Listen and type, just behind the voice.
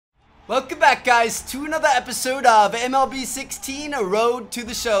Welcome back, guys, to another episode of MLB 16, A Road to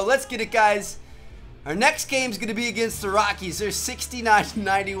the Show. Let's get it, guys. Our next game is going to be against the Rockies. They're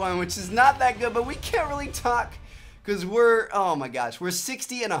 69-91, which is not that good, but we can't really talk because we're, oh my gosh, we're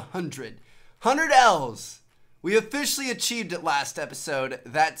 60 and 100. 100 L's. We officially achieved it last episode.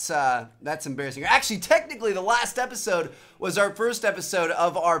 That's embarrassing. Actually, technically, the last episode was our first episode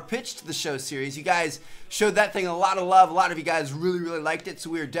of our Pitch to the Show series. You guys showed that thing a lot of love. A lot of you guys really liked it,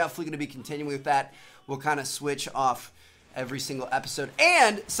 so we are definitely going to be continuing with that. We'll kind of switch off every single episode.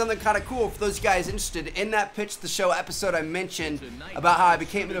 And something kind of cool for those guys interested, in that Pitch to the Show episode, I mentioned about how I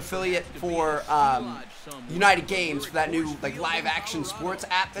became an affiliate for United Games, for that new live action sports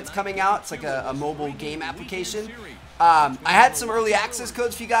app that's coming out. It's like a mobile game application. I had some early access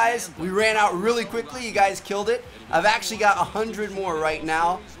codes for you guys. We ran out really quickly. You guys killed it. I've actually got 100 more right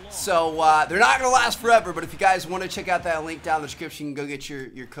now. So they're not going to last forever, but if you guys want to check out that link down in the description, you can go get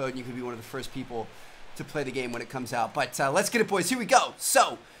your code and you can be one of the first people to play the game when it comes out. But let's get it, boys. Here we go.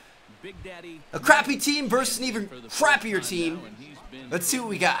 So, a crappy team versus an even crappier team. Let's see what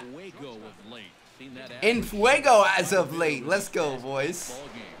we got. En Fuego as of late. Let's go, boys.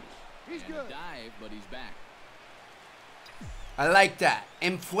 I like that.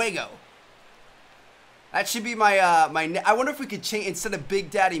 En Fuego. That should be my I wonder if we could change, instead of Big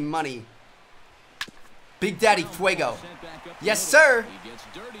Daddy Money, Big Daddy Fuego. Yes, sir.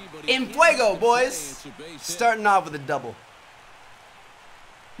 En Fuego, boys. Starting off with a double.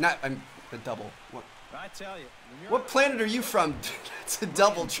 Not a double. What planet are you from? It's a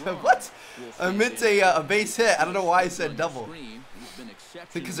double trip. What? I meant a base hit. I don't know why I said double.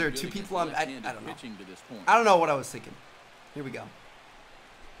 Because there are two people on. I don't know. I don't know what I was thinking. Here we go.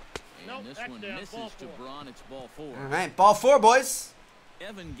 And this one misses to Braun. It's ball four. All right, ball four, boys.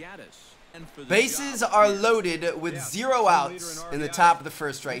 Evan Gaddis. Bases are loaded with 0 outs in the top of the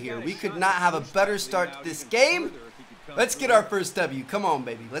first right here. We could not have a better start to this game. Let's get our first W. Come on,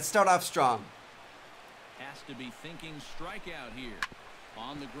 baby. Let's start off strong. Has to be thinking strikeout here.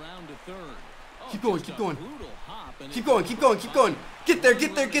 On the ground to third. Keep going, keep going. Keep going, keep going, keep going. Get there,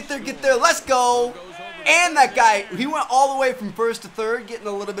 get there, get there, get there. Let's go. And that guy, he went all the way from first to third, getting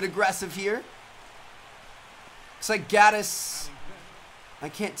a little bit aggressive here. Looks like Gaddis, I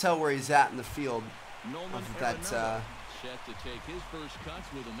can't tell where he's at in the field.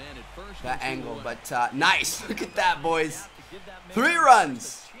 That angle, but nice. Look at that, boys. 3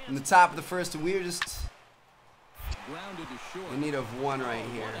 runs in the top of the first, and we're just in need of 1 right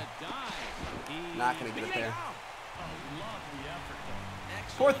here. Not gonna get it there.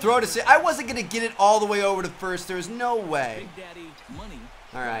 Poor throw to say. I wasn't gonna get it all the way over to first. There's no way.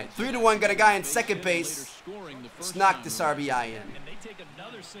 All right, 3-1. Got a guy in second base. Let's knock this RBI in.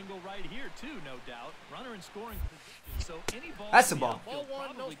 That's a ball.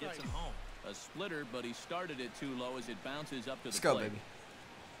 A splitter, but he started it too low as it bounces up to the Let's go, baby.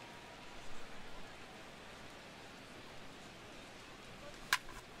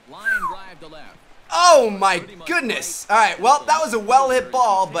 Line drive to left. Oh my goodness! All right, well, that was a well-hit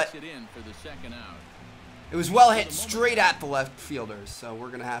ball, but it was well hit straight at the left fielders. So we're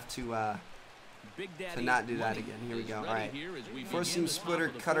gonna have to not do that again. Here we go. All right, four-seam splitter,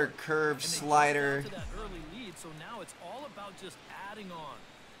 cutter, curve, slider.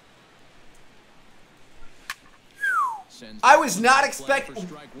 I was not expecting.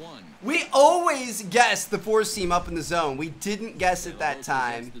 We always guess the 4-seam up in the zone. We didn't guess it that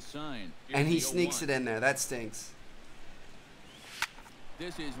time, and he sneaks it in there. That stinks.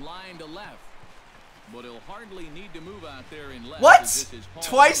 This is line to left, but he'll hardly need to move out there in left. What?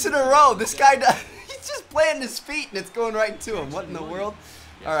 Twice in a row. This guy does. He's just planting his feet, and it's going right to him. What in the world?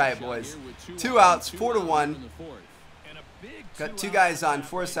 All right, boys. 2 outs, 4-1. Got 2 guys on,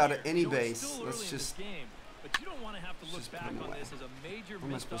 force out at any base. Let's just. Just put him away. Where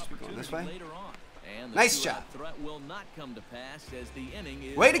am I supposed to be going? This way? Nice job.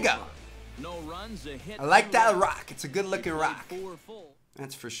 Way to go. I like that rock. It's a good looking rock.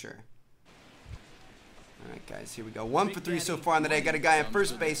 That's for sure. All right, guys, here we go. 1 for 3 so far on the day. Got a guy on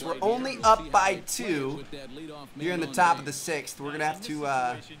first base. We're only up by 2 here in the top of the 6th. We're going to have to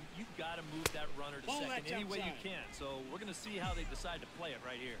you've got to move that runner to second any way you can. So we're going to see how they decide to play it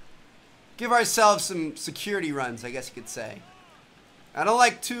right here. Give ourselves some security runs, I guess you could say. I don't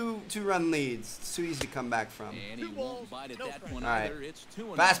like two-run leads. It's too easy to come back from. All right,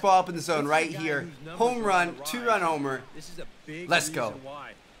 fastball up in the zone right here. Home run, 2-run homer. Let's go.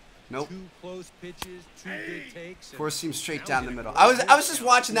 Nope. 4-seam straight down the middle. I was just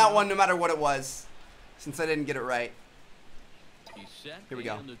watching that one no matter what it was, since I didn't get it right. Here we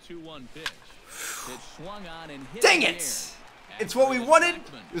go. Dang it! It's what we wanted.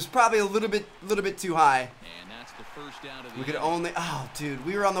 It was probably a little bit too high. And that's the first out of the We could inning. only. Oh, dude,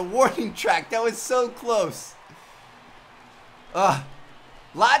 we were on the warning track. That was so close.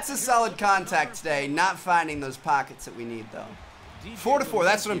 Lots of solid contact today. Not finding those pockets that we need though. 4-4.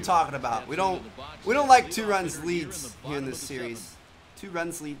 That's what I'm talking about. We don't like 2 runs leads here in this series. 2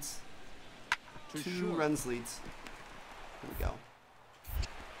 runs leads. 2 runs leads. Here we go.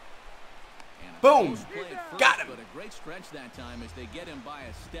 Boom! Got him! But a great stretch that time as they get him by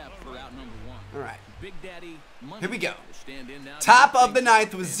a step for out number 1. All right. Big Daddy Money Here we go. will stand in now. Top of the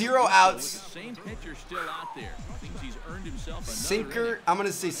 9th with 0 outs. Same pitcher still out there. Thinks he's earned himself another Sinker. inning. I'm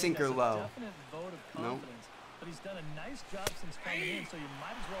gonna say sinker low. Definite vote of No. confidence, but he's done a nice job since coming in, so you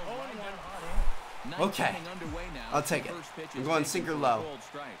might as well ride that hot hand. Okay. Ninth inning underway now. I'll take it. First pitch I'm is going taken sinker for a low. cold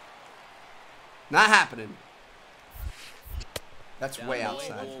strike. Not happening. That's Down way low,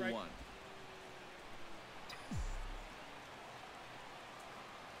 outside. 0-1.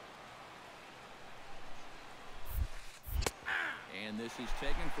 And this is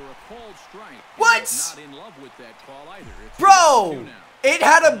taken for a cold strike. What? He's not in love with that call either. It's 2-2 Bro! now. It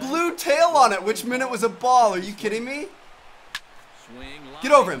had a blue tail on it, which meant it was a ball. Are you kidding me? Swing,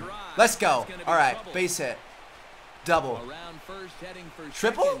 Get line over him. drive. Let's go. That's gonna be All right, trouble. base hit. Double. Around first, heading for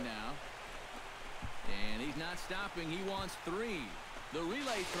Triple? second now. And he's not stopping. He wants 3. The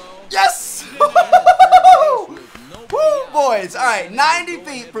relay throw. Yes! He's in there at third base with nobody Woo, out. boys. All right, And 90 go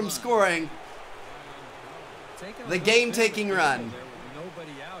feet ahead from run. scoring. The game-taking run.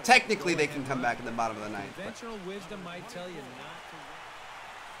 Technically, they can come back in the bottom of the 9th. but- Conventional wisdom might tell you not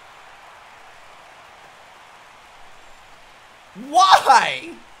to.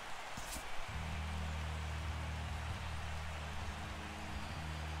 Why?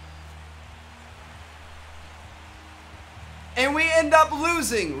 And we end up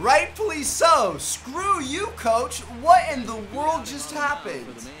losing, rightfully so. Screw you, coach. What in the world just happened?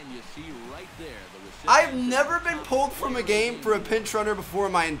 For the man you see right there, the recipient. I've never been pulled from a game for a pinch runner before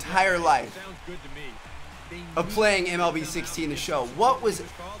in my entire life Sounds good to me. of playing MLB 16 the show. What was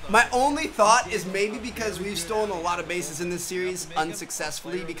my only thought is maybe because we've stolen a lot of bases in this series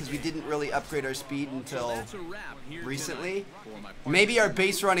unsuccessfully because we didn't really upgrade our speed until That's a wrap here recently. tonight for my partner. Maybe our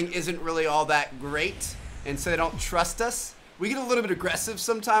base running isn't really all that great, and so they don't trust us. We get a little bit aggressive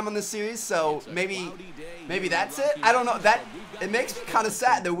sometime on this series, so maybe that's it. I don't know. That it makes me kind of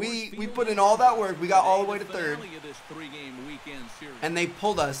sad that we put in all that work. We got all the way to third, Finale of this 3-game weekend series. and they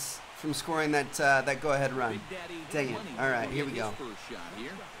pulled us from scoring that that go-ahead run. Big Daddy Dang it! Money All right, will here we get go. his first shot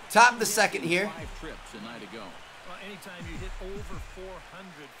here. Top of the 2nd here. 5 trips a night ago. Well, anytime you hit over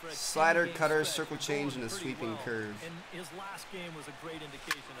 400 for a Slider, 10-game cutter, stretch, circle you're change, going and a pretty sweeping well. curve. And his last game was a great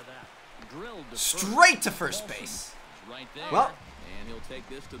indication of that. Drilled to Straight to first Paulson base. is right there. Well. And he'll take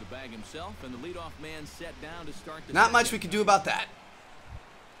this to the bag himself, and the leadoff man set down to start the Not much we second. could do about that.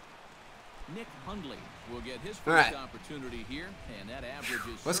 Nick Hundley will get his first All right. opportunity here, and that average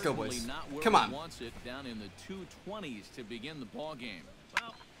is Let's go, certainly boys. not where Come he on. wants it, down in the 220s to begin the ball game.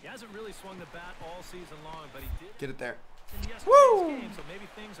 Well, he hasn't really swung the bat all season long, but he did Get it there. in yesterday's Woo! game, so maybe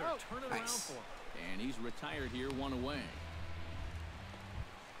things are turning around Nice. for him. And he's retired here, 1 away.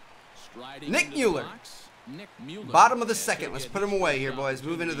 Striding Nick into the Mueller. box, Nick Mueller. Bottom of the And 2nd. he'll Let's get put him his away first here, boys.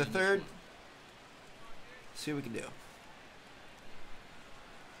 Move into the opportunity in 3rd. this one. See what we can do.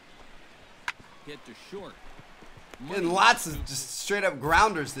 Hit to short. Getting lots of just straight up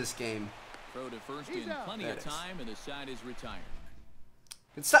grounders this game. Throw to first in plenty There of it is. time, and the side is retired.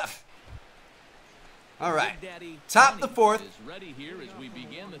 Good stuff. All right. Big Daddy Top Money the 4th. is ready here as we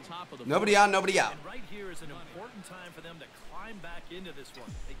begin the top of the Nobody fourth. on, nobody out. And right here is an important time for them to climb back into this one.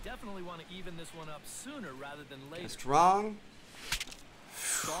 They definitely want to even this one up sooner rather than later. Strong.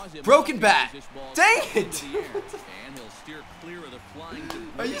 Saws him Broken up bat. as this ball Dang goes it. into the air, and he'll steer clear of the flying debris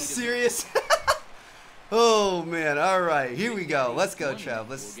Are you to- serious? Oh man. All right. Here we go. Let's go, Trev.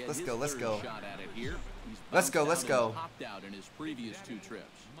 Let's Will get go. his Let's third go. shot at it here. He's Let's go, bounced let's out go. and popped out in his previous 2 trips.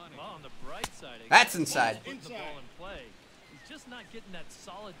 Well, on the bright side, That's inside. Putting the ball in play. He's just not getting that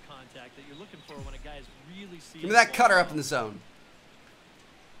solid contact that you're looking for when a guy's really seeing. Give me that the ball cutter up in well. the zone.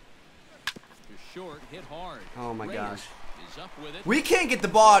 To short, hit hard. Oh my Reyes gosh. is up with it. We can't get the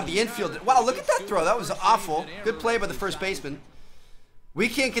ball out of the infield. Wow, look at that throw. That was awful. Good play by the first baseman. We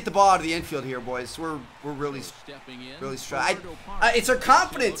can't get the ball out of the infield here, boys. We're really Stepping in. really it's our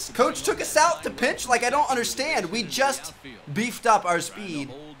confidence. Coach took us out to pinch. Like I don't understand. We just beefed up our speed,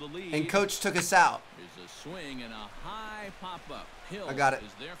 Hold the lead. and Coach took us out. There's a swing and a high pop up. Hill I got it.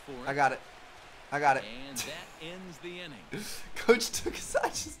 is there for I got it. I got it. And that ends the inning. Coach took us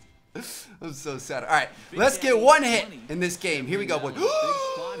out. I'm so sad. All right, let's get one hit in this game. Here we go, boys. Big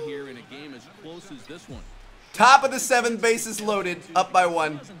spot here in a game as close as this one. Top of the 7th, bases loaded, up by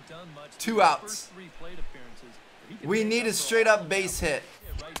 1. Hasn't done much 2 in the outs. first 3 plate appearances. He can We make need up a for straight all up base hit.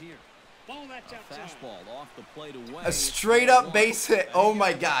 that right here. Fastball off the plate away. A straight up base hit. Oh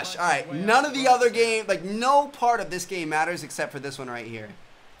my gosh. All right. None of the other game, like no part of this game matters except for this one right here.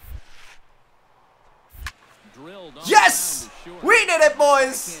 Drilled on Yes! down to short. We did it,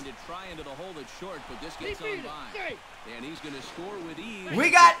 boys. Backhanded try into the hole that's short, but this gets on by. And he's going to score with ease. We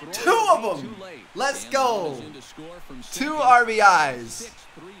got The 2 throw of will be them. too late. Let's And the ball go. is in to score from 2 second. RBIs. 6-3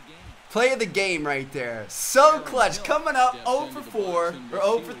 game. Play of the game right there. So clutch. Coming up 0 for 4 or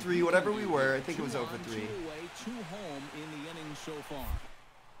 0 for 3, whatever we were. I think it was 0 for 3. 2 away, 2 home in the inning so far.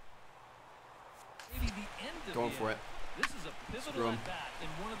 Maybe the end of Going the for inning. it. This is a pivotal at bat and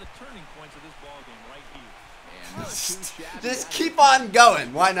one of the turning points of this ball game right here. And two shabby Just out keep of on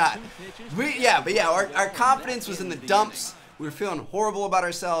going. Why not? 2 pitches. But yeah, our confidence was in the dumps. We were feeling horrible about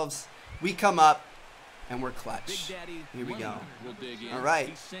ourselves. We come up and we're clutch. Big Daddy Here we Money go. will dig in. All right,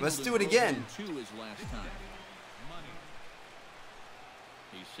 He singled let's and do it drove again. in 2 his last time.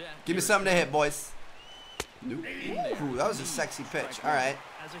 He's set. Give me Here's something to Trevor. hit, boys. Nope. Ooh, that was a sexy pitch. All right.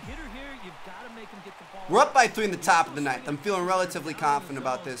 As a hitter here, you've got to make him get the ball. We're up by 3 in the top of the 9th. I'm feeling relatively confident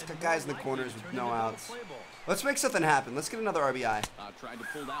about this. Got guys in the corners with no outs. Let's make something happen. Let's get another RBI. Tried to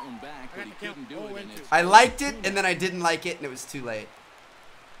pull that one back, but he couldn't do it. And it's I liked it, and then I didn't like it, and it was too late.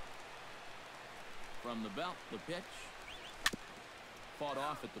 from the belt, the pitch. Fought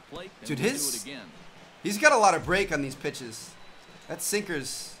off at the plate. And Dude, will do his- it again. He's got a lot of break on these pitches. That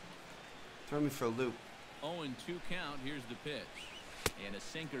sinker's throwing me for a loop. 0-2 count. Here's the pitch. And a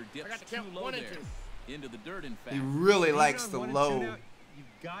sinker dips too low there. Into the dirt, in fact. He really Being likes on the 1 and 2 low. now, you've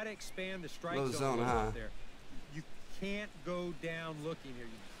got to expand the strike low zone, zone, a little huh? out there. You can't go down looking here.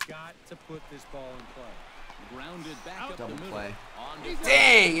 You've got to put this ball in play. Grounded back up Double the middle. play. On to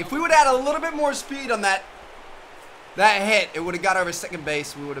Dang! If we would have had a little bit more speed on that hit, it would have got over second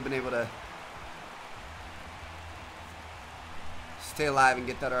base. We would have been able to stay alive and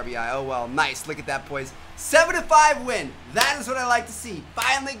get that RBI. Oh well, nice. Look at that, boys. 7-5 win. That is what I like to see.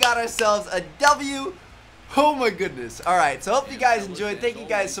 Finally got ourselves a W. Oh my goodness. All right, so hope you guys enjoyed. Thank you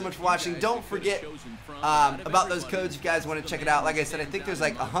guys so much for watching. Don't forget about those codes if you guys want to check it out. Like I said, I think there's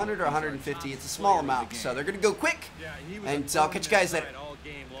like 100 or 150. It's a small amount, so they're going to go quick. Yeah, he was And a so I'll catch you guys that later. side all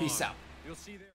game long. Peace out. You'll see there.